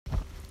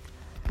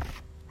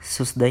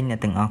សួស្តីអ្នក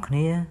ទាំងអស់គ្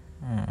នា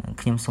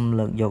ខ្ញុំសូម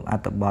លើកយកអ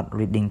ត្ថបទ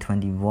Reading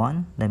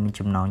 21 ដែលមាន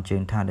ចំណងជើ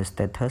ងថា The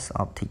Status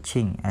of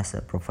Teaching as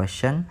a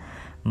Profession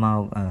ម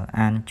ក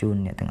អានជូន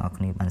អ្នកទាំងអស់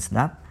គ្នាបានស្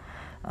ដាប់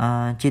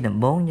ជាដំ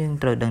បូងយើង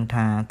ត្រូវដឹង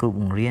ថាគ្រូ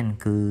បង្រៀន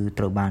គឺ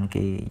ត្រូវបាន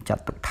គេចា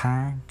ត់ទុកថា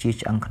ជា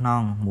ឆ្អឹងខ្ន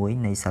ងមួយ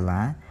នៃសា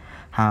លា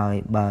ហើយ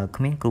បើ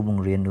គ្មានគ្រូប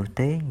ង្រៀននោះ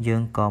ទេយើ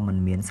ងក៏មិន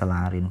មានសា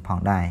លារៀនផង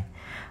ដែរ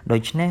ដូ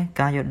ច្នេះ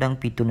ការយល់ដឹង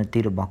ពីទូនាទី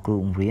របស់គ្រូ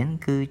បង្រៀន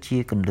គឺជា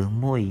គន្លឹះ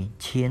មួយ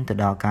ឈានទៅ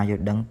ដល់ការយ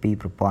ល់ដឹងពី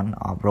ប្រព័ន្ធ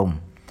អប់រំ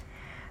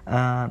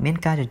មាន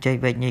ការជជែក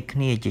វែកញែកគ្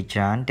នាជាច្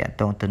រើនទាក់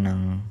ទងទៅនឹង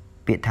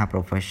ពាក្យថា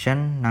profession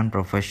non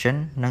profession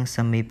និង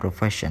semi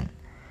profession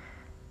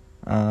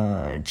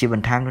ជាប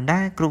ន្ថែមនោះដែ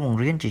រគ្រូបង្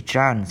រៀនជាច្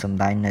រើនសម្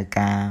ដែងនៅ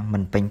ការមិ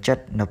នពេញចិត្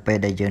តនៅពេល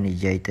ដែលយើងនិ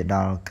យាយទៅដ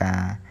ល់ការ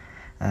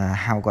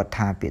ហៅគាត់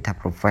ថាពាក្យថា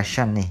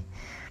profession នេះ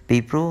ពី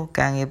ព្រោះ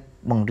ការងារ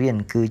បង្រៀន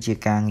គឺជា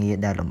ការងារ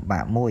ដែលលំ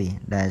បាកមួយ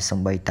ដែលសូ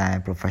ម្បីតែ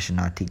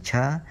professional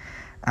teacher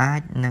អា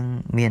ចនឹង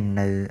មាន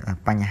នៅ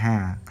បញ្ហា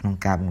ក្នុង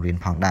ការបង្រៀន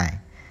ផងដែរ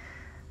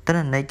ទិន្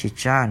នន័យជា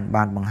ច្រើន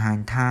បានបង្ហាញ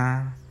ថា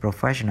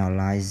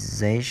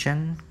professionalization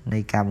នៃ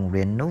ការបង្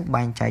រៀននោះ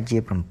បែងចែកជា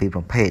7ប្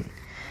រភេទ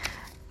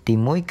ទី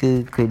1គឺ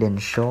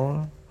credential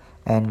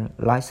and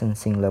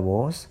licensing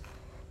levels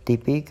ទី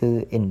2គឺ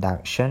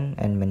induction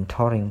and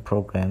mentoring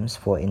programs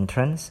for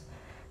interns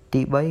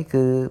ទី3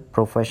គឺ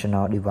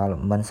professional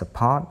development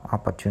support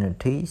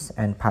opportunities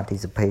and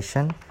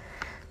participation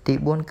ទី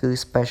4គឺ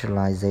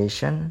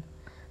specialization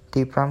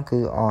ទី5គឺ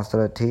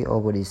authority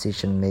over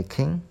decision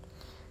making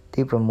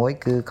ទី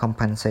6គឺ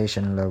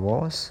compensation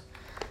levels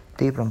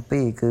ទី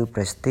7គឺ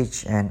prestige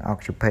and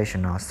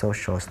occupational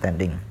social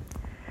standing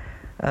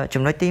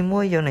ចំណុចទី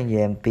1យើងនិយា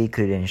យអំពី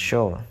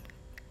credential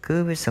គឺ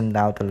វាសំ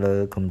ដៅទៅលើ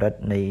កម្រិត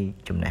នៃ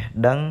ចំណេះ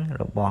ដឹង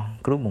របស់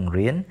គ្រូបង្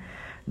រៀន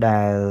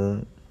ដែល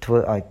ធ្វើ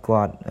ឲ្យ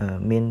គាត់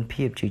មាន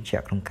ភាពជឿជា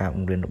ក់ក្នុងការប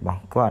ង្រៀនរប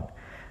ស់គាត់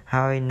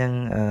ហើយនឹង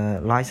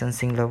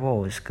licensing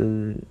levels គឺ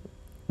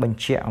បញ្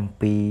ជាក់អំ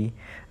ពី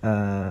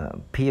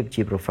ភាព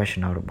ជា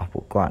professional របស់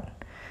ពួកគាត់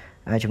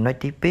ចំណុច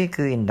ទី2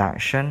គឺ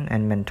induction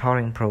and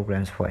mentoring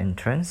programs for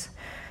interns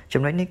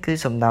ចំណុចនេះគឺ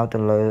សំដៅទៅ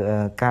លើ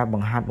ការប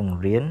ង្ហាត់បង្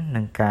រៀន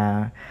និងការ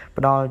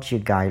ផ្ដល់ជា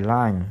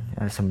guideline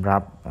សម្រា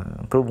ប់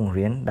គ្រូបង្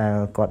រៀនដែល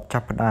គាត់ចា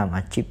ប់ផ្ដើម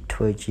អាជីពធ្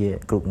វើជា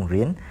គ្រូបង្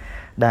រៀន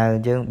ដែល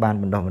យើងបាន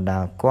បណ្ដុះបណ្ដា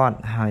លគាត់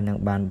ហើយនឹង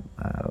បាន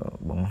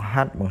បង្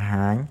ហាត់បង្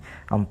ហាញ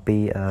អំពី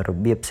រ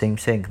បៀបផ្សេង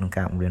ៗក្នុង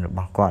ការបង្រៀនរប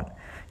ស់គាត់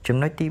ចំ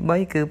ណុចទី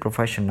3គឺ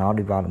professional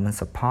development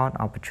support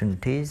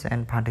opportunities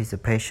and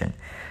participation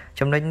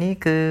ចំណុចនេះ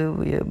គឺ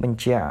វាបញ្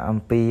ជាក់អំ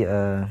ពី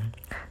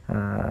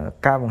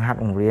ការបង្ហាត់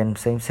បង្រៀន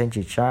ផ្សេងៗ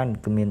ជាច្រើន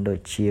គឺមានដូច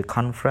ជា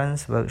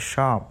conference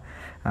workshop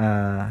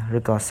ឬ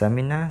ក៏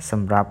seminar ស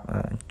ម្រាប់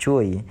ជួ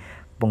យ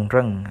ពង្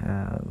រឹង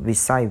វិ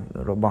ស័យ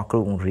របស់គ្រូ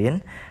បង្រៀន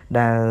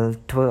ដែល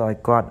ធ្វើឲ្យ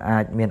គាត់អា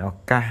ចមានឱ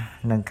កាស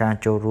ក្នុងការ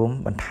ចូលរួម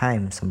បន្ថែម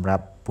សម្រា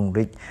ប់ពង្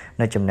រីក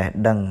នៅចំណេះ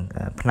ដឹង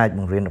ផ្នែកប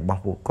ង្រៀនរប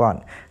ស់ពួកគាត់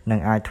និង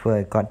អាចធ្វើឲ្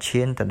យគាត់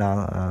ឈានទៅដ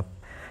ល់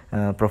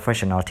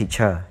professional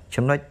teacher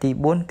ចំណុចទី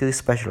4គឺ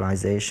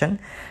specialization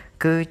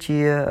គឺជា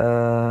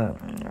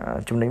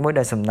ចំណុចមួយ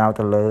ដែលសំដៅ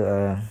ទៅលើ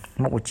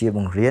មុខវិជ្ជាប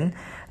ង្រៀន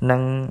និ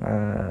ង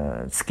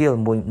skill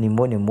នី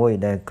មួយៗ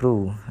ដែលគ្រូ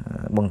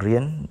បង្រៀ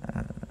ន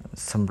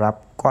សម្រាប់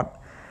គាត់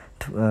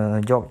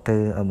យកទៅ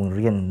បង្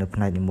រៀននៅផ្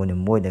នែកនី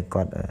មួយៗដែល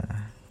គាត់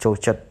ចូល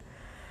ចិត្ត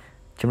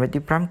ចំណុចទី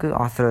5គឺ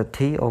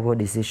authority over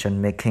decision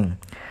making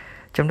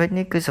ចំណុច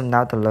នេះគឺសំដៅ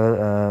ទៅលើ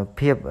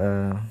ភាព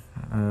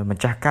ម្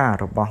ចាស់ការ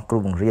របស់គ្រូ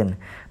បង្រៀន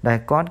ដែល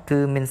គាត់គឺ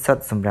មានសិទ្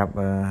ធិសម្រាប់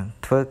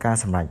ធ្វើការ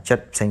សម្រេចចិ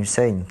ត្តផ្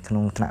សេងៗក្នុ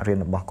ងថ្នាក់រៀន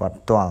របស់គាត់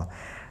ផ្ទាល់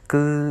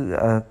គឺ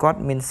គាត់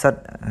មានសិទ្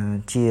ធិ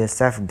ជា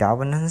self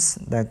governance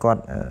ដែលគា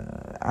ត់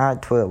អាច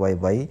ធ្វើអ្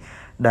វីៗ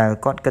ដែល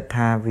គាត់គិត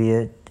ថាវា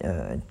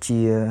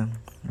ជា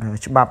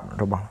ច្បាប់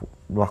រប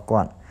ស់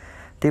គាត់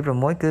ទី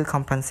6គឺ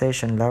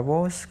compensation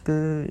levels គឺ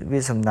វា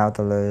សំដៅ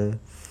ទៅលើ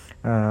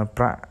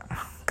ប្រាក់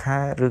ខែ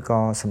ឬក៏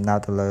សំដៅ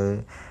ទៅលើ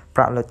ប្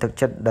រាក់លើកទឹក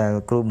ចិត្តដែល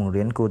គ្រូបង្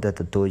រៀនគួរតែ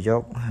ទទួលយ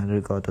កឬ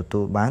ក៏ទទួ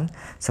លបាន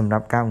សម្រា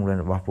ប់ការបង្រៀន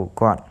របស់ពួក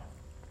គាត់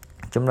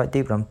ចំណុចទី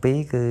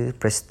7គឺ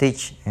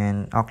prestige and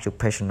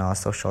occupational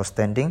social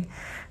standing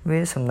វា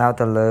សំដៅ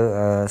ទៅលើ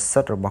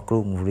សិទ្ធិរបស់គ្រូ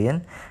បង្រៀន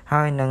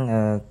ហើយនឹង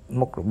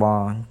មុខរបរ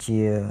ជា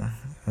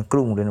គ្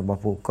រូបង្រៀនរប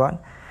ស់ពួកគាត់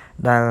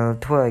ដែល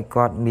ធ្វើឲ្យ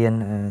គាត់មាន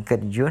កិ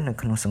ត្តិយសនៅ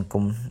ក្នុងសង្គ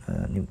ម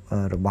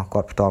របស់គា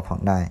ត់ផ្ទាល់ផង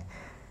ដែរ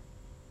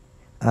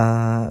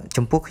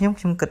ចំពោះខ្ញុំ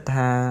គិត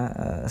ថា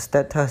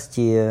status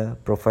ជា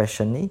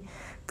profession នេះ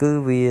គឺ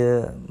វា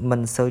មិ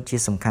នសូវជា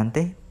សំខាន់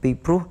ទេពី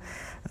ព្រោះ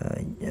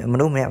ម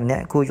នុស្សម្នា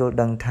ក់ៗគួរយល់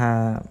ដឹងថា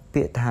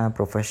ពាក្យថា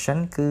profession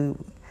គឺ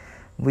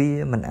វា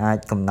មិនអាច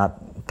កំណត់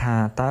ថា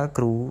តើ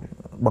គ្រូ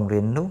បង្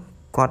រៀននោះ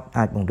គាត់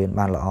អាចបង្រៀន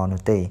បានល្អ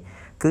នោះទេ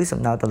គឺសំ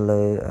ដៅទៅ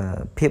លើ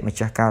ភាពម្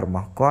ចាស់ការរប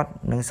ស់គាត់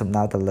និងសំ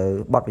ដៅទៅលើ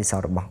បទពិសោធ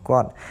ន៍របស់គា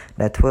ត់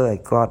ដែលធ្វើឲ្យ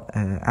គាត់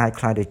អាច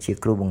ក្លាយទៅជា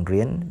គ្រូបង្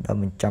រៀនដែល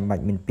មិនចាំបា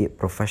ច់មានពាក្យ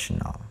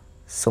professional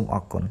សូមអ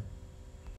រគុណ